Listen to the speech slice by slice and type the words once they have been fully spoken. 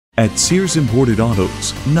At Sears Imported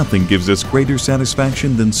Autos, nothing gives us greater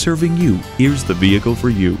satisfaction than serving you. Here's the vehicle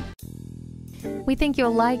for you. We think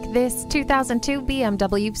you'll like this 2002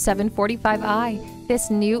 BMW 745i.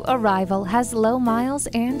 This new arrival has low miles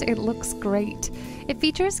and it looks great. It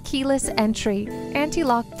features keyless entry,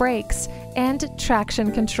 anti-lock brakes, and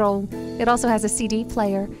traction control. It also has a CD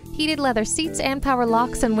player, heated leather seats, and power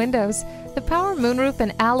locks and windows. The power moonroof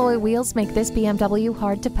and alloy wheels make this BMW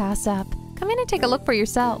hard to pass up. Come in and take a look for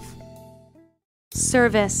yourself.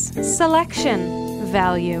 Service, selection,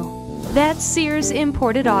 value. That's Sears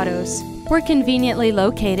Imported Autos. We're conveniently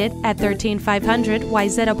located at 13500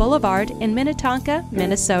 Wayzata Boulevard in Minnetonka,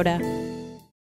 Minnesota.